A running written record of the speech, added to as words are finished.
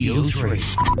Radio 3.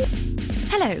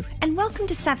 Hello, and welcome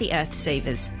to Savvy Earth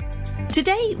Savers.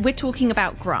 Today we're talking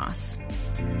about grass.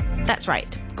 That's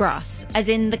right, grass, as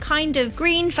in the kind of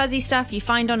green fuzzy stuff you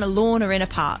find on a lawn or in a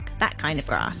park, that kind of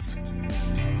grass.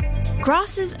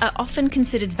 Grasses are often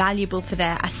considered valuable for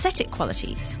their aesthetic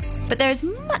qualities, but there is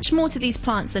much more to these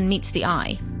plants than meets the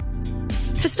eye.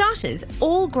 For starters,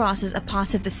 all grasses are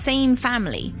part of the same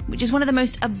family, which is one of the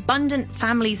most abundant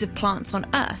families of plants on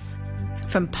Earth.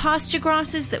 From pasture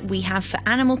grasses that we have for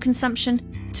animal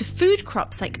consumption to food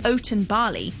crops like oat and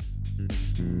barley.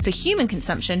 For human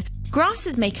consumption,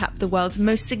 grasses make up the world's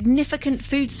most significant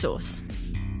food source.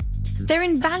 They're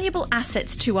invaluable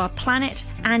assets to our planet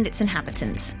and its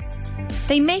inhabitants.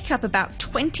 They make up about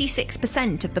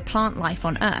 26% of the plant life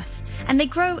on Earth, and they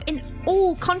grow in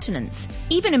all continents,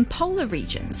 even in polar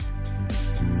regions.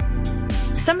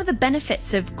 Some of the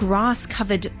benefits of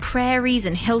grass-covered prairies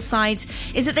and hillsides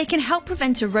is that they can help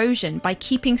prevent erosion by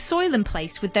keeping soil in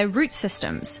place with their root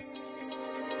systems.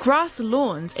 Grass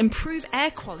lawns improve air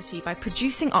quality by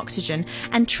producing oxygen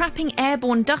and trapping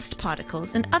airborne dust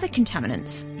particles and other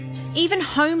contaminants. Even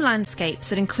home landscapes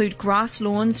that include grass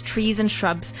lawns, trees and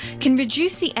shrubs can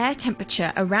reduce the air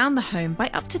temperature around the home by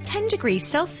up to 10 degrees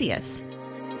Celsius.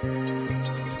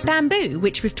 Bamboo,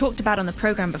 which we've talked about on the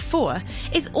programme before,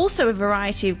 is also a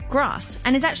variety of grass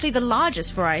and is actually the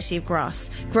largest variety of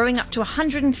grass, growing up to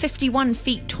 151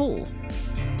 feet tall.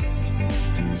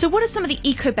 So what are some of the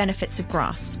eco-benefits of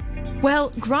grass?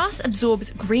 Well, grass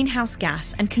absorbs greenhouse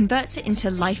gas and converts it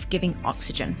into life-giving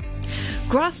oxygen.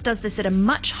 Grass does this at a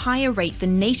much higher rate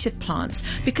than native plants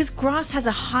because grass has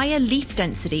a higher leaf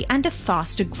density and a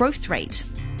faster growth rate.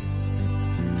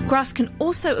 Grass can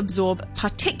also absorb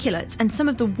particulates and some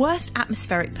of the worst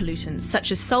atmospheric pollutants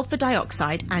such as sulfur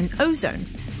dioxide and ozone.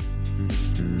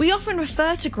 We often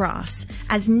refer to grass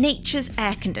as nature's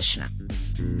air conditioner.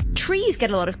 Trees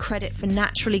get a lot of credit for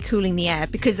naturally cooling the air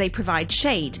because they provide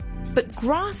shade, but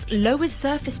grass lowers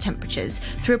surface temperatures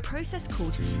through a process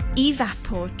called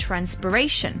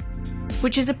evapotranspiration,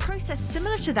 which is a process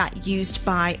similar to that used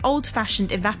by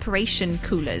old-fashioned evaporation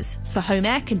coolers for home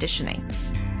air conditioning.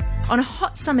 On a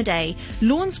hot summer day,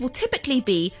 lawns will typically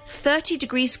be 30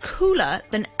 degrees cooler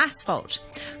than asphalt,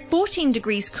 14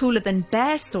 degrees cooler than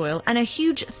bare soil, and a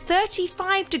huge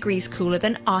 35 degrees cooler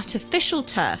than artificial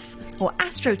turf, or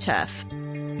astroturf.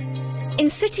 In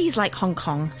cities like Hong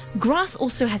Kong, grass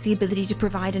also has the ability to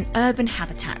provide an urban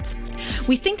habitat.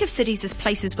 We think of cities as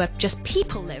places where just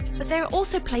people live, but there are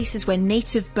also places where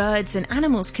native birds and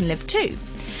animals can live too.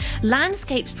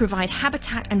 Landscapes provide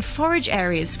habitat and forage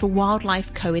areas for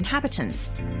wildlife co-inhabitants.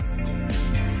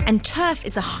 And turf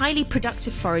is a highly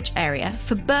productive forage area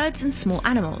for birds and small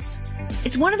animals.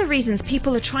 It's one of the reasons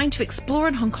people are trying to explore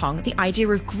in Hong Kong the idea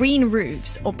of green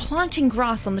roofs or planting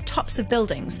grass on the tops of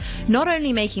buildings, not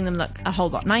only making them look a whole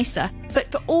lot nicer,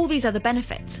 but for all these other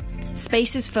benefits.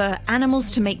 Spaces for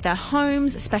animals to make their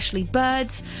homes, especially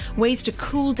birds, ways to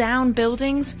cool down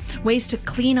buildings, ways to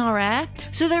clean our air.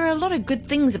 So there are a lot of good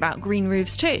things about green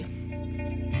roofs too.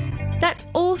 That's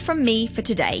all from me for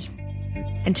today.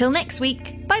 Until next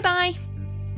week, bye-bye.